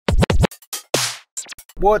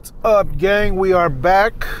What's up, gang? We are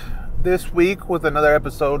back this week with another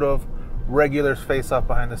episode of Regulars Face Off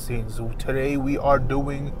Behind the Scenes. Today we are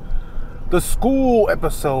doing the school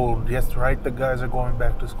episode. Yes, right, the guys are going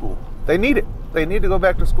back to school. They need it. They need to go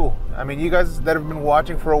back to school. I mean, you guys that have been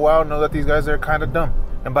watching for a while know that these guys are kind of dumb.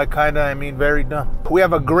 And by kind of, I mean very dumb. We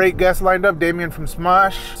have a great guest lined up, Damien from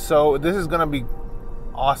Smosh. So this is going to be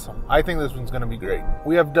awesome. I think this one's going to be great.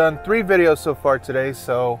 We have done 3 videos so far today,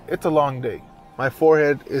 so it's a long day. My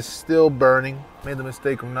forehead is still burning. Made the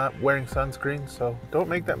mistake of not wearing sunscreen, so don't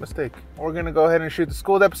make that mistake. We're gonna go ahead and shoot the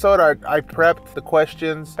school episode. I prepped the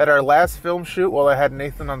questions at our last film shoot while I had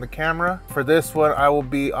Nathan on the camera. For this one, I will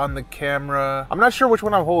be on the camera. I'm not sure which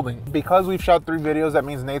one I'm holding. Because we've shot 3 videos, that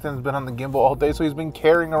means Nathan's been on the gimbal all day, so he's been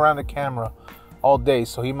carrying around the camera all day,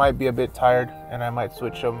 so he might be a bit tired, and I might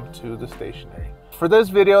switch him to the stationary. For this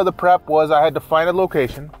video, the prep was I had to find a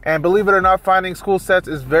location, and believe it or not, finding school sets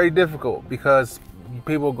is very difficult because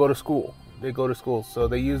people go to school. They go to school, so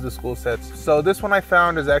they use the school sets. So this one I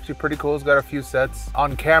found is actually pretty cool. It's got a few sets.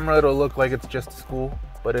 On camera, it'll look like it's just a school,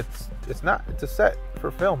 but it's not. It's a set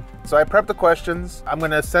for film. So I prepped the questions. I'm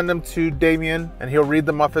gonna send them to Damien, and he'll read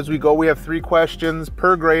them off as we go. We have 3 questions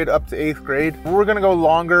per grade up to 8th grade. We're gonna go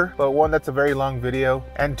longer, but 1, that's a very long video,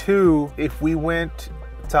 and 2, if we went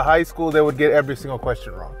to high school, they would get every single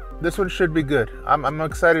question wrong. This one should be good. I'm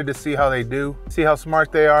excited to see how they do, see how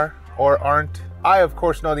smart they are or aren't. I, of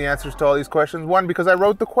course, know the answers to all these questions. 1, because I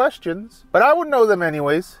wrote the questions, but I would know them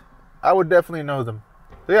anyways. I would definitely know them.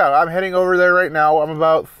 So yeah, I'm heading over there right now. I'm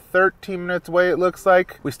about 13 minutes away, it looks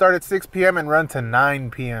like. We start at 6 p.m. and run to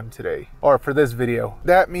 9 p.m. today, or for this video.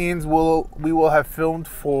 That means we will have filmed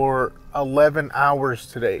for 11 hours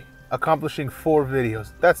today, accomplishing 4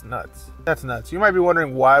 videos. That's nuts. That's nuts. You might be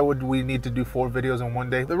wondering, why would we need to do 4 videos in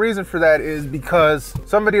one day? The reason for that is because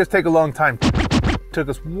some videos take a long time. Took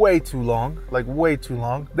us way too long, like way too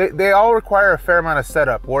long. They all require a fair amount of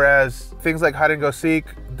setup, whereas things like hide and go seek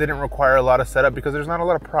didn't require a lot of setup because there's not a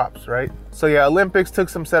lot of props, right? So yeah, Olympics took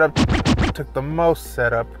some setup, took the most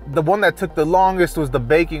setup. The one that took the longest was the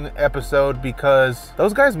baking episode because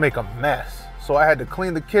those guys make a mess. So I had to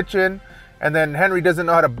clean the kitchen, and then Henry doesn't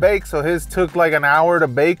know how to bake, so his took like an hour to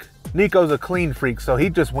bake. Nico's a clean freak, so he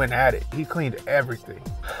just went at it. He cleaned everything.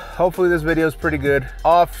 Hopefully this video is pretty good.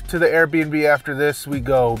 Off to the Airbnb after this we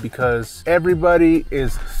go because everybody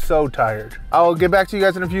is so tired. I'll get back to you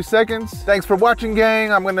guys in a few seconds. Thanks for watching,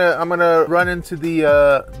 gang. I'm gonna run into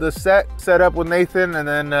the set up with Nathan, and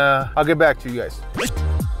then I'll get back to you guys.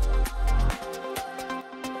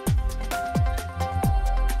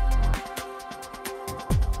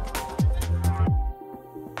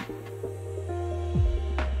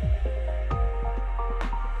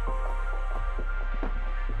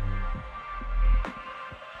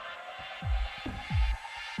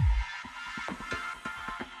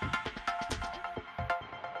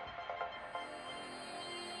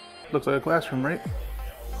 Looks like a classroom, right?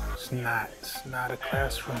 It's not a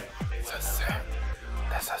classroom. It's a set.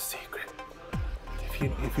 That's a secret.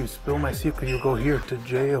 If you spill my secret, you'll go here to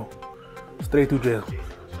jail. Straight to jail.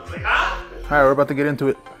 All right, we're about to get into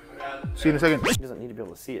it. See you in a second. He doesn't need to be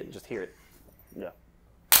able to see it, just hear it. Yeah.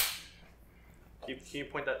 Can you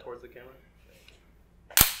point that towards the camera?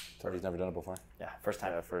 Sorry, he's never done it before. Yeah, first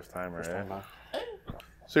time. First time, right?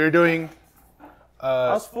 So you're doing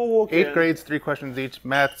 8 in. grades, 3 questions each,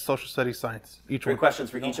 math, social studies, science. Each 3 one.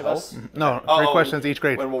 questions for each of us? No, 3 questions each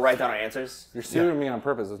grade. When we'll write down our answers? You're suing me on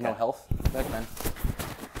purpose. There's no health back then.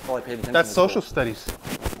 That's all I paid attention That's to social school. studies.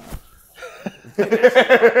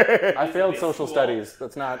 I failed social studies.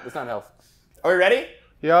 That's not health. Are we ready?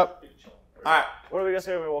 Yep. All right. What do we guys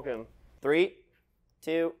say when we walk in? 3,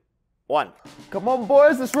 2, 1. Come on,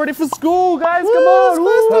 boys. Let's ready for school, guys. Come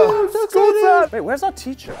on. School time. Wait, where's our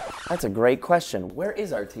teacher? That's a great question. Where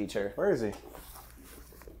is our teacher? Where is he?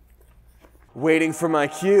 Waiting for my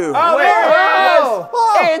cue. Oh,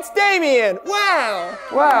 Whoa. Hey, it's Damien. Wow.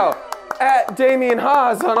 Wow. At Damien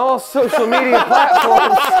Haas on all social media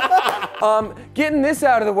platforms. Getting this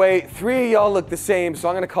out of the way, 3 of y'all look the same, so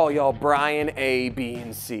I'm gonna call y'all Brian A, B,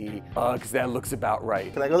 and C, because that looks about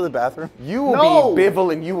right. Can I go to the bathroom? You will be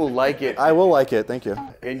Bivel and you will like it. I will like it, thank you.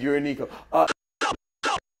 And you're Nico.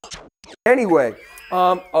 Anyway,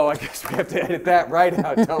 oh, I guess we have to edit that right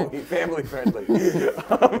out, don't we? Family friendly.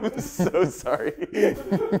 I'm so sorry.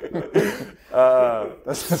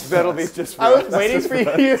 That'll be just for I was us. waiting for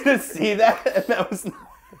you to see that, and that was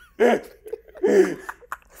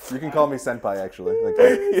You can call me senpai, actually.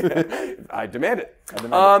 Yeah, I demand it.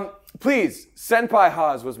 Please, Senpai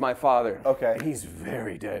Haas was my father. Okay. And he's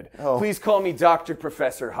very dead. Oh. Please call me Dr.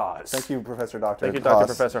 Professor Haas. Thank you, Professor Doctor. Thank you, Dr.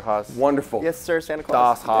 Professor Haas. Wonderful. Yes, sir, Santa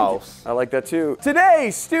Claus. Das Haus. I like that too. Today,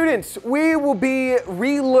 students, we will be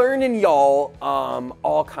relearning y'all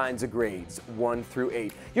all kinds of grades, 1 through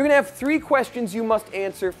 8. You're gonna have 3 questions you must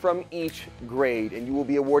answer from each grade, and you will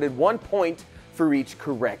be awarded 1 point for each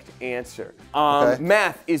correct answer. Okay.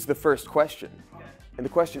 Math is the first question, and the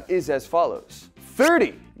question is as follows.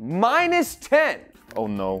 30 minus 10 Oh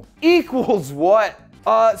no. equals what?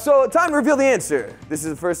 So time to reveal the answer. This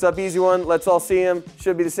is the first up, easy one. Let's all see him.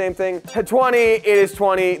 Should be the same thing. 20, it is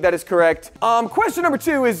 20, that is correct. Question number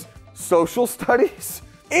 2 is social studies.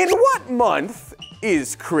 In what month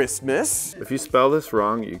is Christmas? If you spell this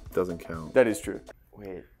wrong, it doesn't count. That is true.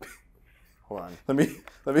 Wait. Hold on. Let me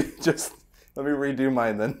redo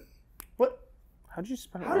mine then. What? How'd you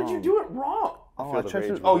spell it How did you do it wrong?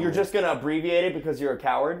 Oh, You're just gonna abbreviate it because you're a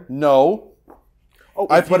coward? No. Oh,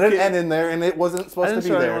 I if put you an can- N in there and it wasn't supposed to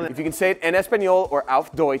be there. If you can say it en Espanol or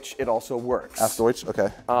auf Deutsch, it also works. Auf Deutsch? Okay.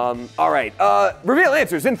 All right. Reveal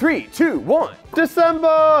answers in 3, 2, 1. December.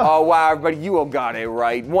 Oh wow, everybody, you all got it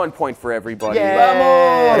right. 1 point for everybody.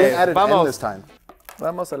 I didn't add an N this time.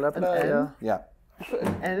 Vamos a la playa. Yeah.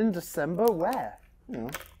 And in December, where?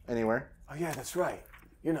 Anywhere. Oh yeah, that's right.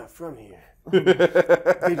 You're not from here.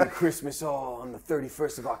 They do Christmas all on the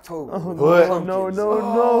 31st of October.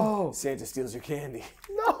 No. Santa steals your candy.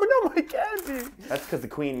 No, my candy. That's because the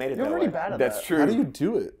queen made it You're that really way. bad at That's that. true. How do you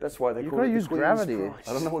do it? That's why they You call gotta it use the Queen's gravity. Prize.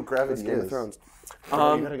 I don't know what gravity Game of is. Thrones. You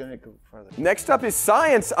gotta go further. Next up is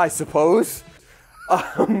science, I suppose.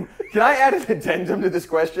 Can I add an addendum to this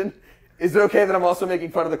question? Is it okay that I'm also making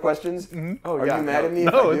fun of the questions? Oh, Are you mad at me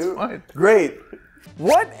if I it's do? fine. Great.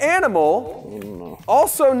 What animal,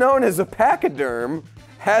 also known as a pachyderm,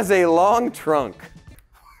 has a long trunk?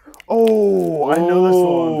 Oh, I know this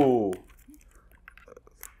one.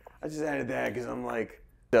 I just added that because I'm like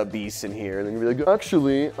the beast in here, and then you'll be like,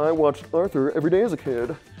 actually, I watched Arthur every day as a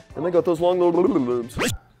kid, and they got those long little boobs.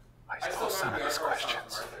 I stole some of these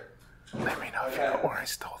questions. Let me know if you know where I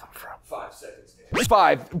stole them from. 5 seconds.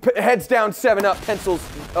 5. Heads down, 7 up, pencils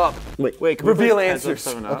up. Wait. Reveal answers.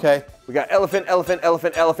 Okay. We got elephant, elephant,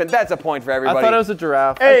 elephant, elephant. That's a point for everybody. I thought it was a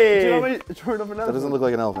giraffe. Hey! Do you want me to turn up an That elephant? doesn't look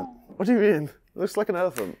like an elephant. What do you mean? It looks like an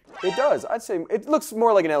elephant. It does. I'd say it looks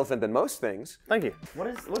more like an elephant than most things. Thank you.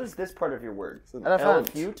 What is this part of your word?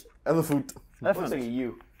 Elephant. Elephant. Looks like a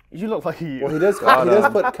U. You look like you. Well, he does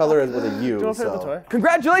put color as with a U. Do you want to play so. with the toy?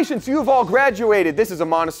 Congratulations, you've all graduated. This is a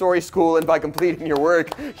Montessori school, and by completing your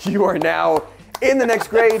work, you are now in the next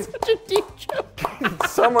grade.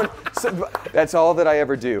 That's all that I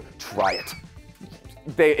ever do. Try it.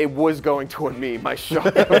 It was going toward me, my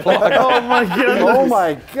shot. Oh my goodness. Oh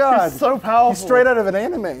my God. He's so powerful. He's straight out of an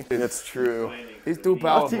anime. That's true. He's too Our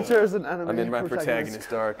powerful. teacher is an anime I'm in my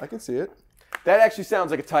protagonist arc. I can see it. That actually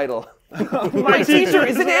sounds like a title. My teacher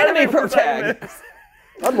is an anime protagonist.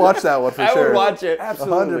 I'd watch that one for I sure. would watch it.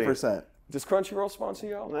 Absolutely. 100%. Does Crunchyroll sponsor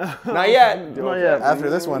y'all? Not yet. Not yet. After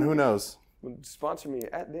this one, who knows? Sponsor me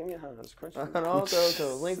at Damien Hans. Crunchyroll. And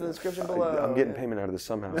also, link in the description below. I'm getting payment out of this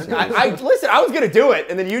somehow. Listen, I was gonna do it,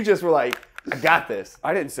 and then you just were like, I got this.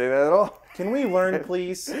 I didn't say that at all. Can we learn,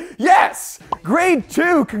 please? Yes! Grade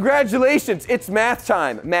 2, congratulations. It's math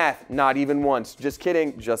time. Math, not even once. Just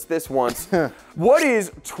kidding, just this once. What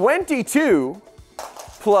is 22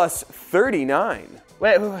 plus 39?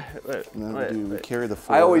 Wait. Do carry the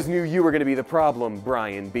 4. I always knew you were going to be the problem,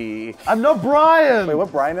 Brian B. I'm not Brian. Wait,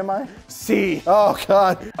 what Brian am I? C. Oh,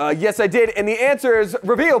 God. Yes, I did. And the answer is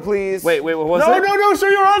reveal, please. Wait, what was No, it? no, show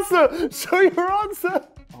your answer. Show your answer.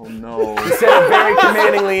 Oh no. You said it very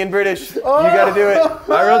commandingly in British. You got to do it.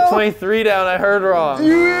 I wrote 23 down. I heard wrong.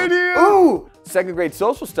 You idiot. Ooh! Second grade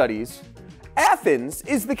social studies. Athens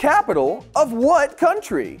is the capital of what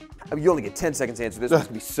country? I mean, you only get 10 seconds to answer this. It's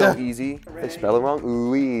gonna be so easy. They spell it wrong.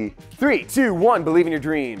 Ooh-wee. 3, 2, 1. Believe in your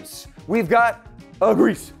dreams. We've got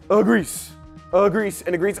Greece, Greece, Greece,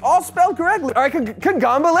 and Greece, all spelled correctly. All right,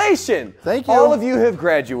 congratulations. Thank you. All of you have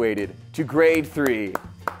graduated to grade 3.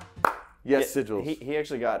 Yes, Sigils. He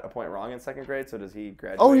actually got a point wrong in second grade, so does he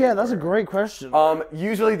graduate? Oh yeah, that's a great question.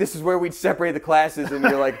 Usually this is where we'd separate the classes and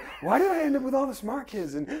you're like, why did I end up with all the smart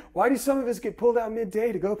kids? And why do some of us get pulled out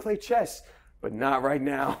midday to go play chess? But not right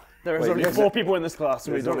now. There's only 4 people in this class.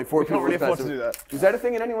 So There's only 4 people. We can't really afford in to do this that. class. Was that a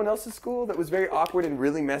thing in anyone else's school that was very awkward and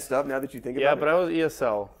really messed up now that you think Yeah, about but it? I was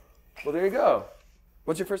ESL. Well, there you go.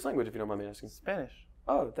 What's your first language, if you don't mind me asking? Spanish.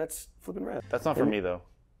 Oh, that's flipping rad. That's not for me though.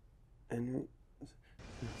 And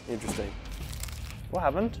interesting. What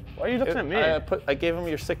happened? Why are you looking at me? I gave him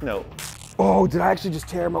your sick note. Oh, did I actually just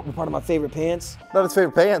tear up part of my favorite pants? Not his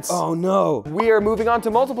favorite pants. Oh no. We are moving on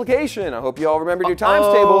to multiplication. I hope you all remembered your times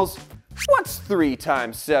tables. What's 3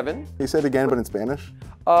 times 7? He said again, but in Spanish.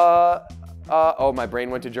 Oh, my brain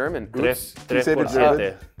went to German. Oops. 3 said por it German.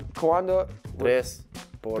 7. Cuando? 3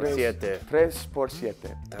 por 7. 3 por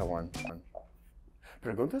 7. That one.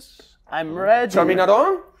 Preguntas? I'm ready.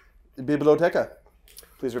 Terminador? Biblioteca.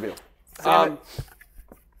 Please reveal. 21.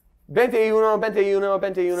 Same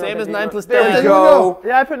as 9 plus 10. There we go.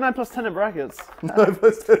 Yeah, I put 9 plus 10 in brackets.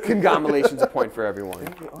 Congratulations, a point for everyone.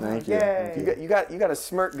 Thank you. You got a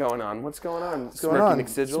smirk going on. What's going on? What's going on?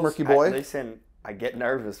 Smirky boy. Listen, I get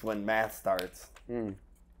nervous when math starts.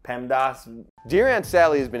 PEMDAS. Dear Aunt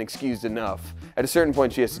Sally has been excused enough. At a certain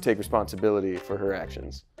point, she has to take responsibility for her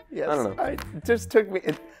actions. Yes, I don't know. It just took me.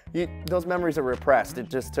 Those memories are repressed. It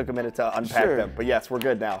just took a minute to unpack Sure. them. But yes, we're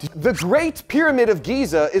good now. The Great Pyramid of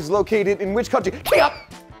Giza is located in which country? Yup!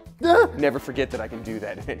 Never forget that I can do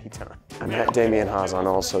that at any time. I'm at Damien Haas on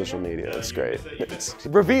all social media. That's great.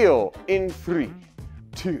 Reveal in 3,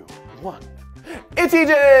 2, 1. It's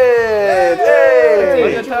Egypt!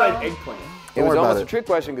 Hey! Eggplant. It was worry about almost a it. trick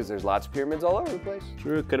question because there's lots of pyramids all over the place.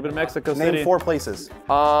 True, could have been Mexico Name City. 4 places.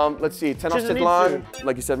 Let's see, Chichen Tenochtitlan,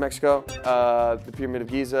 like you said, Mexico, the Pyramid of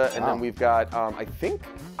Giza, and then we've got, I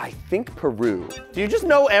think Peru. Do you just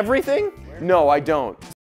know everything? No, I don't.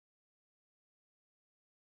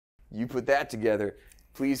 You put that together.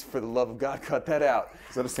 Please, for the love of God, cut that out.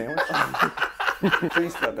 Is that a sandwich?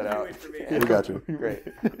 Please cut that out. We got you. Great.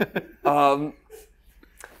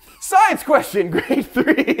 Science question, grade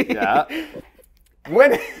 3. Yeah.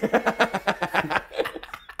 When?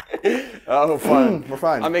 Oh, fun. We're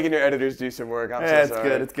fine. I'm making your editors do some work. I'm Yeah, so it's sorry.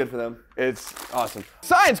 good. It's good for them. It's awesome.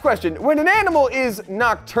 Science question. When an animal is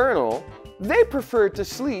nocturnal, they prefer to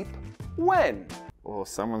sleep when? Oh,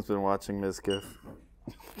 someone's been watching Mizkif.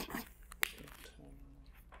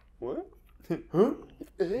 What? Huh?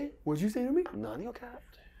 What'd you say to me? Nani cat?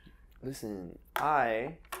 Listen,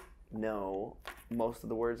 I know most of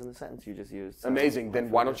the words in the sentence you just used. So Amazing.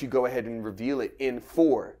 Then why don't you go ahead and reveal it in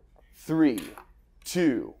 4, 3,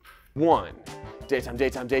 2, 1. Daytime.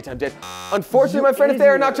 Unfortunately, my friend, if they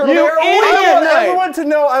are nocturnal, they are awake I at want night. everyone to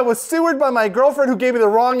know I was sewered by my girlfriend who gave me the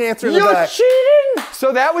wrong answer in the You're back. cheating?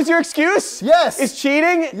 So that was your excuse? Yes. Is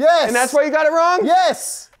cheating? Yes. And that's why you got it wrong?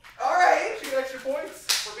 Yes. All right, she got extra points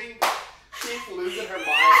for being Keith losing her mind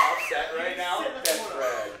offset right now. That's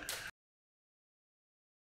right.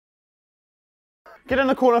 Get in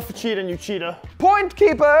the corner for cheating, you cheater. Point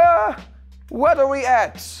keeper! What are we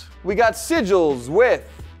at? We got Sigils with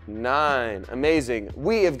 9. Amazing.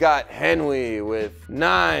 We have got Henry with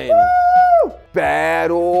 9. Woo!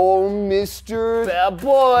 Bad old Mr. Bad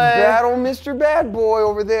boy. Bad old Mr. Bad Boy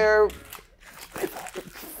over there.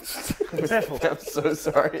 I'm so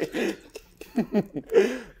sorry.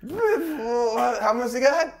 How much you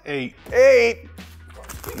got? 8. 8.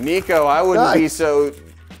 Nico, I wouldn't be Nice. so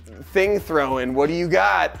thing throwing. What do you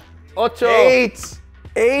got? Ocho. 8.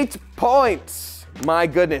 8 points. My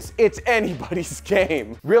goodness, it's anybody's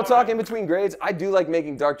game. Real talk in between grades, I do like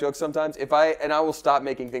making dark jokes sometimes. And I will stop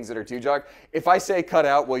making things that are too dark. If I say cut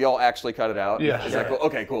out, will y'all actually cut it out? Yeah. Is that cool?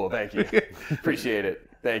 Okay, cool, thank you. Appreciate it,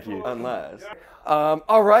 thank you. Unless.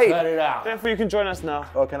 All right. it out. Therefore, you can join us now.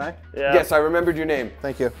 Oh, can I? Yeah. Yes, I remembered your name.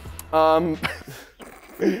 Thank you.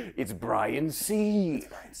 It's Brian C.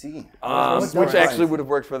 See. Which actually would have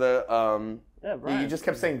worked for the, Yeah, Brian. You just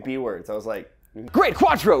kept saying B words. I was like, Great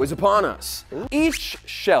Quattro is upon us. Each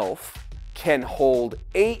shelf can hold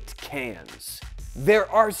 8 cans. There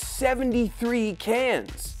are 73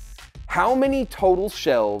 cans. How many total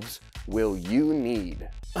shelves will you need?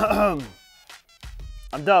 I'm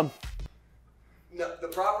dumb. No, the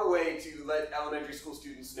proper way to let elementary school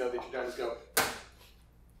students know that you're done is go.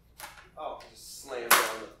 Oh, just slam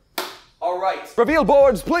down. All right. Reveal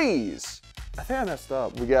boards, please. I think I messed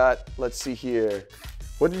up. We got, let's see here.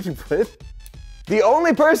 What did you put? The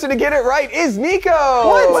only person to get it right is Nico.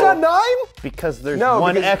 What? Is that 9? Because there's No,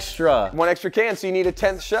 one because- extra. One extra can, so you need a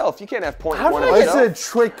 10th shelf. You can't have point How one did of I the It's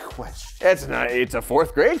shelf. a trick question. It's not. It's a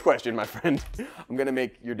 4th grade question, my friend. I'm gonna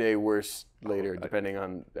make your day worse later, depending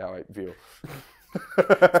on how I feel.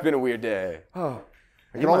 It's been a weird day. It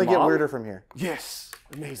can only get weirder from here. Yes,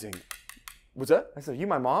 amazing. What's that? I said, you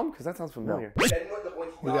my mom? Because that sounds familiar.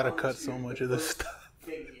 We gotta cut so much of this stuff.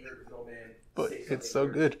 But it's so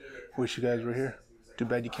good. Wish you guys were here. Too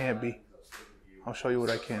bad you can't be. I'll show you what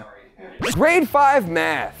I can. Grade 5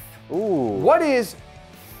 math. Ooh. What is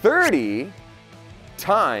 30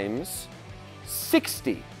 times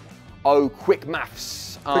 60? Oh, quick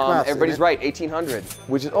maths. maths, Everybody's isn't it? right, 1800,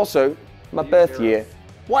 which is also my birth year.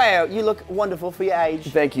 Wow, you look wonderful for your age.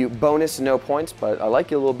 Thank you. Bonus, no points, but I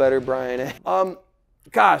like you a little better, Brian.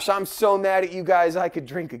 Gosh, I'm so mad at you guys. I could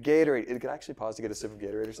drink a Gatorade. Could I actually pause to get a sip of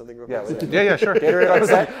Gatorade or something real quick? Yeah, sure. Gatorade on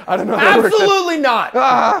set. I don't know. How that works. Absolutely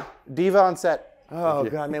not. Diva on set. Oh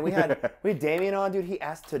god, man, we had Damien on, dude. He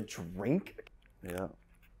asked to drink. Yeah.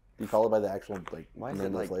 You call it by the actual like Why is it name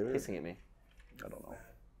of like flavor? hissing at me? I don't know.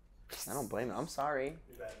 I don't blame him. I'm sorry.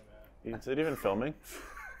 Is it even filming?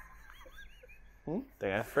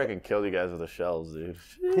 Dang, I freaking killed you guys with the shells, dude.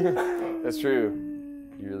 That's true.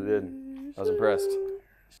 You really did. I was impressed.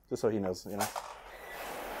 Just so he knows, you know.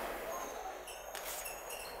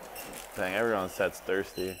 Dang, everyone on set's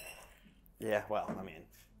thirsty. Yeah, well, I mean,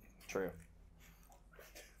 true.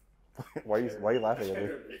 Why are you laughing at me?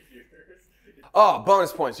 Oh,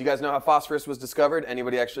 bonus points. You guys know how phosphorus was discovered?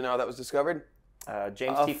 Anybody actually know how that was discovered?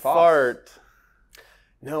 James A T. Fox. fart.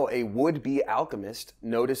 No, a would-be alchemist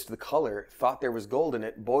noticed the color, thought there was gold in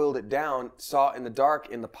it, boiled it down, saw it in the dark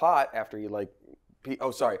in the pot after he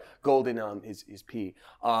gold in his pee.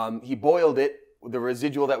 He boiled it, the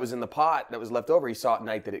residual that was in the pot that was left over, he saw at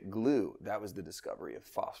night that it glue. That was the discovery of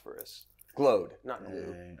phosphorus. Glowed, not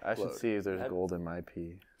glue. Dang, I should Glowed. see if there's gold in my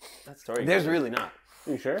pee. That story. There's really not.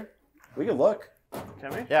 Are you sure? We can look.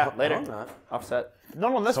 Can we? Yeah, later. I'm not. Offset.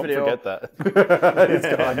 Not on this Don't video. forget that.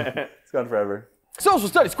 It's gone. It's gone forever. Social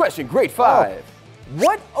studies question, grade 5.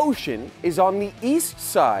 What ocean is on the east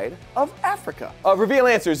side of Africa? Reveal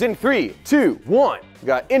answers in 3, 2, 1. We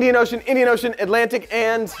got Indian Ocean, Atlantic,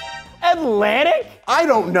 and Atlantic? I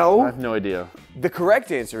don't know. I have no idea. The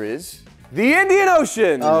correct answer is the Indian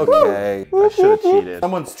Ocean. Okay. I should have cheated.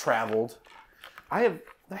 Someone's traveled. I have.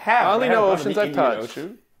 I only know oceans I've touched.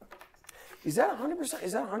 Is that 100%?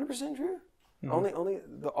 Is that 100% true? Only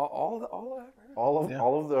all of All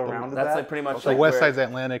of the around That's that. like pretty much So like west where- side's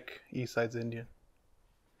Atlantic, east side's Indian.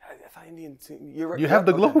 I thought Indian. You're right. You have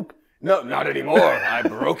the Okay. globe. No, not anymore. I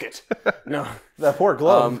broke it. No. that poor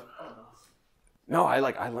globe. No, I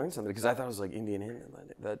learned something because I thought it was like Indian and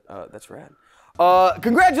Atlantic. That's rad.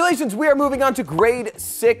 Congratulations, we are moving on to grade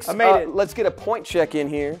 6. I made it. Let's get a point check in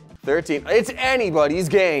here. 13. It's anybody's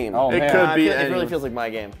game. Oh, It man. could be It really anyone. feels like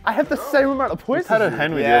my game. I have the same amount of points. How as did you.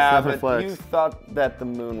 Henry Yeah, do it? but you thought that the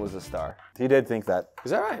moon was a star. He did think that.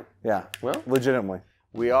 Is that right? Yeah. Well. Legitimately.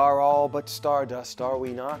 We are all but stardust, are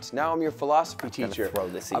we not? Now I'm your philosophy teacher. throw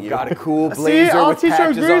this at I've you. got a cool blazer our with teacher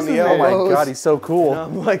patches on agrees the with me. Oh my elbows. god, he's so cool.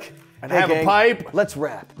 I'm like, I have a gang, pipe. Let's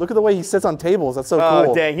rap. Look at the way he sits on tables. That's so Oh,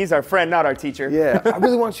 cool. dang, he's our friend, not our teacher. Yeah, I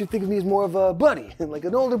really want you to think of me as more of a buddy, like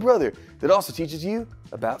an older brother that also teaches you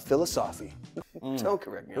about philosophy. Don't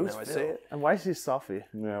correct me on how I say it. And why is he Sophie?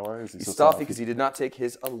 Yeah, why is he He's so stuffy soft? because he did not take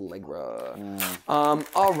his Allegra.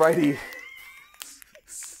 Alrighty.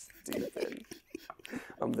 Stupid.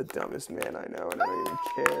 I'm the dumbest man I know and I don't even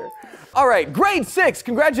care. All right, grade 6,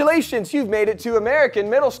 congratulations, you've made it to American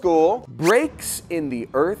middle school. Breaks in the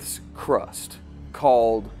Earth's crust,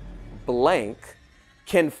 called blank,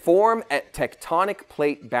 can form at tectonic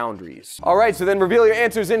plate boundaries. All right, so then reveal your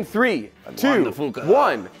answers in 3, 2,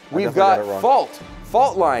 1. We've definitely got it got wrong.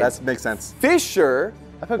 fault lines. That makes sense. Fissure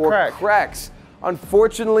put or crack. cracks.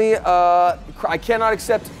 Unfortunately, I cannot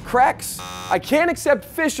accept cracks. I can't accept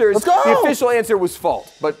fissures. Let's go! The official answer was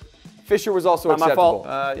fault, but fissure was also Not my acceptable.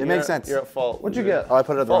 fault. It makes sense. You're at fault. What'd you get? Oh, I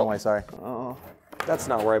put it the wrong way. Sorry. That's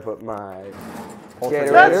not where I put my.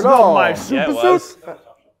 That's at not all. my Yeah, super it was. suit.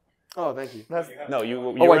 Oh, thank you. No, you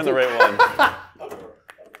I were in the did. right one.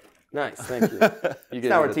 Nice, thank you. You That's get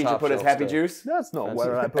not where the teacher top put his shelf happy stuff. juice. That's not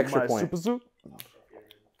where I put extra my point. super suit.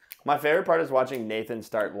 My favorite part is watching Nathan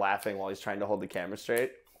start laughing while he's trying to hold the camera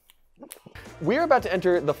straight. We're about to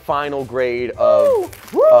enter the final grade of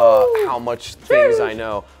how much things I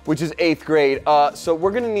know, which is 8th grade. So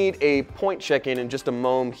we're gonna need a point check-in in just a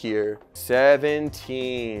moment here.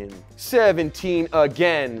 17. 17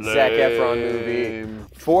 again, Zac Efron movie.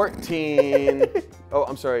 14. Oh,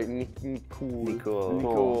 I'm sorry,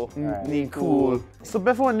 Nicole. Nicole. So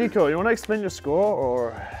before Nico, you want to explain your score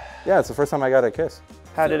or? Yeah, it's the first time I got a kiss.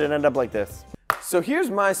 How did it end up like this? So here's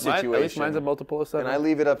my At least situation, mine's a multiple of 7. and I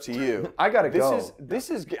leave it up to you. I gotta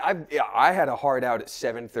This go. I had a hard out at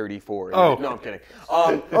 7:34. Oh. No, I'm kidding.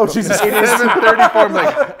 Oh, Jesus. It is 7:34. I'm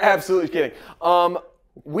like, absolutely kidding.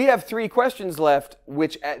 We have 3 questions left,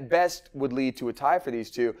 which at best would lead to a tie for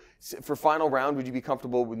these two. For final round, would you be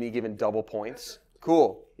comfortable with me giving double points?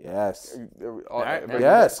 Cool. Yes. right,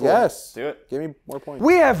 Yes, yes. Do it. Give me more points.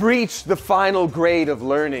 We have reached the final grade of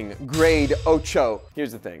learning, grade ocho.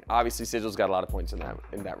 Here's the thing. Obviously, Sigil's got a lot of points in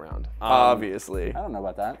that round. Obviously. I don't know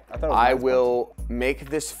about that. I thought it was I minus will make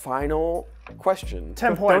this final question.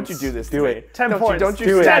 10 points. Don't you do this to Do me. it. 10 Don't points. You, don't you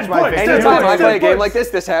Do it. snatch 10 my points. face. 10 Anytime I points. play a 10 game points.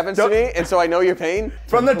 like this happens to me, and so I know your pain.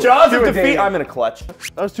 From the jaws of Do it, defeat, Damian. I'm in a clutch.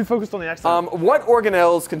 I was too focused on the next time. What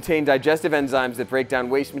organelles contain digestive enzymes that break down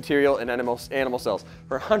waste material in animal cells?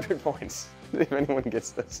 For 100 points, if anyone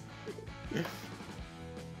gets this.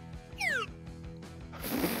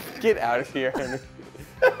 Get out of here, Henry.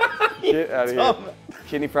 Get out of here.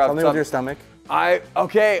 Kidney problems. Something with your stomach.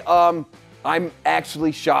 I'm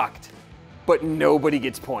actually shocked, but nobody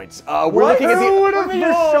gets points. We're looking at the. Who would have been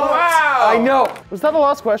shocked? I know. Was that the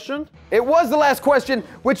last question? It was the last question,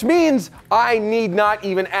 which means I need not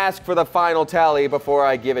even ask for the final tally before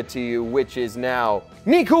I give it to you, which is now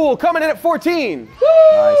Nikul coming in at 14.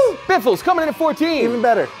 Nice. Biffles coming in at 14. Even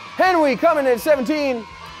better. Henry coming in at 17.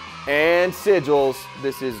 And Sigils,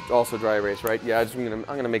 this is also dry erase, right? Yeah, I'm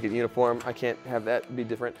gonna make it uniform. I can't have that be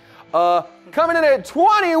different. Coming in at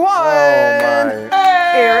 21. Oh my.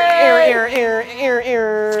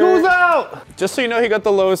 School's out! Just so you know, he got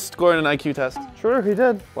the lowest score in an IQ test. Sure, he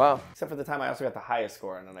did. Wow. Except for the time I also got the highest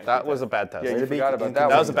score on an IQ That was a bad test. Yeah, you forgot about that.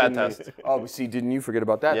 That was a one, bad didn't you? test. Oh, see, didn't you forget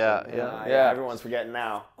about that? Yeah, then? yeah. Yeah, everyone's forgetting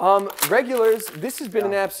now. Regulars, this has been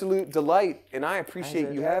an absolute delight, and I appreciate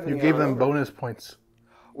you having You me. gave on them over. bonus points.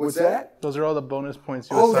 What's that? Those are all the bonus points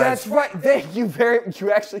you Oh, assigned. that's right. Thank you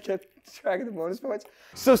you actually kept track of the bonus points.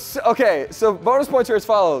 So bonus points are as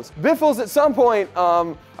follows. Biffles, at some point,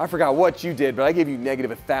 I forgot what you did, but I gave you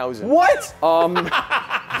 -1,000. What?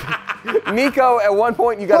 Nico, at one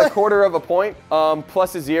point, you got a quarter of a point,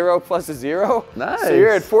 plus a zero, plus a zero. Nice. So you're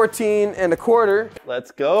at 14 and a quarter. Let's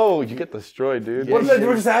go. You get destroyed, dude. What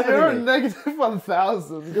just happened You're to me?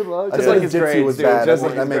 -1,000. Good luck. Just Yeah. like His Jitsu grades, was dude, bad. just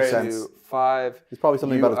like That his makes grades. sense. 5. It's probably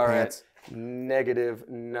something You about his are pants. at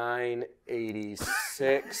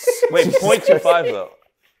 -986. Wait, 0.25 though.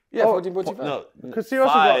 Yeah, 14.25. No, Because he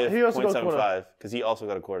also got quarter. 5.75 because he also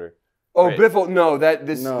got a quarter. Oh, Right. Biffle, no,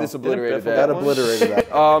 this No. obliterated Biffle that. That obliterated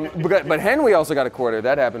that. But Henry also got a quarter.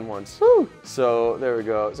 That happened once. So there we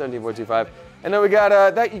go, 17.25. And then we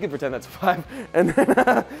got that. You can pretend that's a 5. And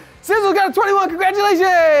then Sizzle got a 21. Congratulations!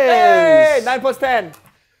 Hey, 9 plus 10.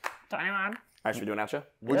 21. All right, should we do an outro?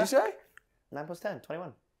 What'd you say? 9 plus 10,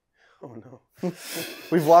 21. Oh no.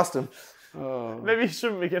 We've lost him. Maybe you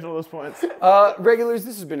shouldn't be getting all those points. Regulars,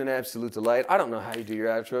 this has been an absolute delight. I don't know how you do your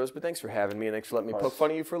outros, but thanks for having me and thanks for letting me poke fun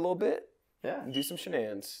of you for a little bit Yeah. and do some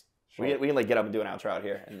shenanigans. We can like get up and do an outro out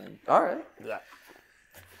here, and then. All right.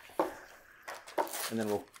 And then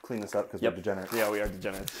we'll clean this up because we're degenerates. Yeah, we are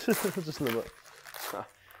degenerates. Just a little bit.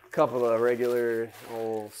 Couple of regular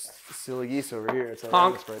old silly geese over here. It's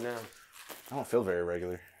honest right now. I don't feel very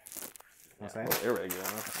regular. You know what I'm saying? Irregular.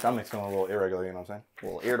 Huh? Stomach's going a little irregular, you know what I'm saying? A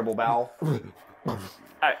little irritable bowel. All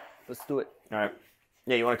right, let's do it. All right.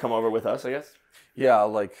 Yeah, you want to come over with us? I guess. Yeah, I'll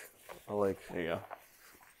like. There you go.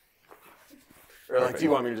 Or like, do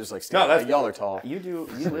you want me to just like No, stand? that's- Y'all are tall. You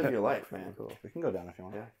live your life, man. Cool. We can go down if you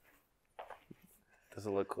want. Yeah. Does it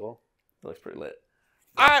look cool? It looks pretty lit.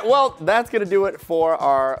 All right, well, that's going to do it for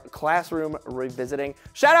our classroom revisiting.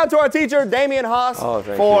 Shout out to our teacher, Damian Haas,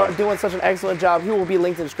 for doing such an excellent job. He will be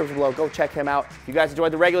linked in the description below. Go check him out. If you guys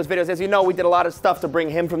enjoyed the Regulars videos, as you know, we did a lot of stuff to bring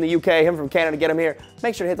him from the UK, him from Canada, get him here.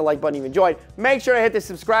 Make sure to hit the like button if you enjoyed. Make sure to hit the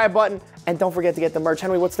subscribe button. And don't forget to get the merch.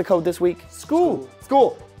 Henry, what's the code this week? School.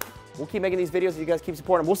 We'll keep making these videos if you guys keep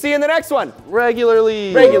supporting them. We'll see you in the next one.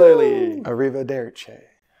 Regularly. Arrivederci.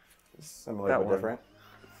 Similar but different.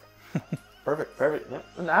 Perfect. Yeah.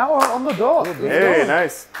 An hour on the dot. Hey,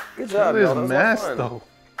 nice. Good job. Look at y'all. his That was a lot of mask, fun. though.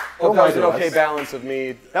 Hope that was an my okay gosh. balance of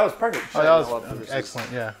me. That was perfect. Oh, that all up was versus-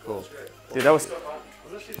 excellent, yeah. Dude, that was...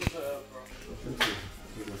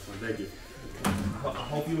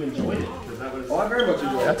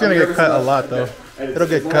 That's gonna get cut a lot, though. It'll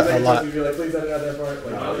get cut a lot. You don't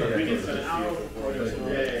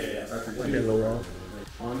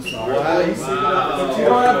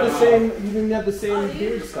have the same. You didn't have the same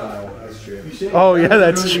beard style. That's true. Oh, yeah,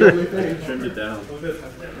 that's true. Trimmed it down. That's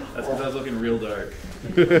because I was looking real dark.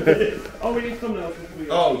 Oh, we need thumbnails.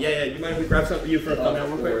 Oh, yeah. You mind if we grab something for you for a thumbnail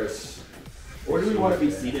real quick? Or do we want to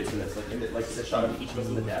be seated for this? Like the shot of each of us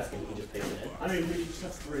in the desk and we can just paste it in? I mean, we just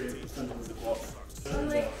have 3 and send them to the clock. I'm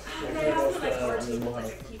like, I have to like 14 with like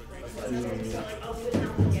a keep break. So like, I'll do it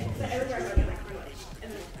now and get it. So everywhere I go, I get like 3 lunch.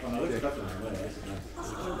 And then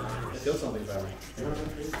I feel something better.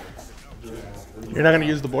 You're not gonna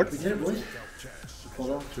use the board?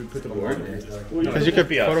 Should we put the board? Because you could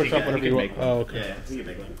Photoshop whatever you want. Oh, okay. Yeah, we can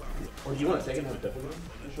make one. Or do you want to take it?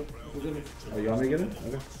 Oh, you want me to get it?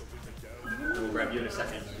 Okay. We'll grab you in a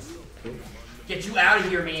second. Get you out of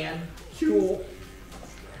here, man. Cool.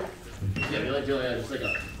 Yeah, be like Julia, just like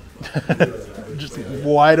a... Just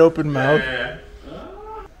wide open mouth. Yeah.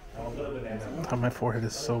 Oh, my forehead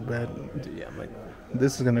is so bad. Yeah, I'm like...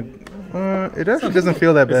 This is gonna... it actually doesn't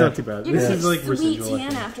feel that bad. It's not too bad. You This can is like sweet residual.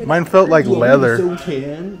 tan after Mine that. felt like leather. So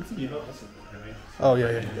tan. Oh,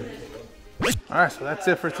 yeah. Alright, so that's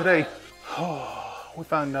it for today. We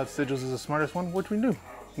found out Sigils is the smartest one, which we knew.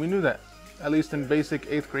 We knew that. At least in basic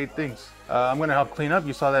 8th grade things. I'm gonna help clean up.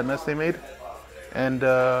 You saw that mess they made. And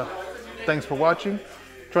thanks for watching.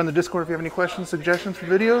 Join the Discord if you have any questions, suggestions for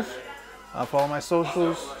videos. Follow my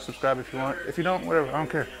socials. Subscribe if you want. If you don't, whatever. I don't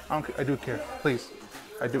care. I do care. Please.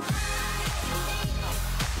 I do.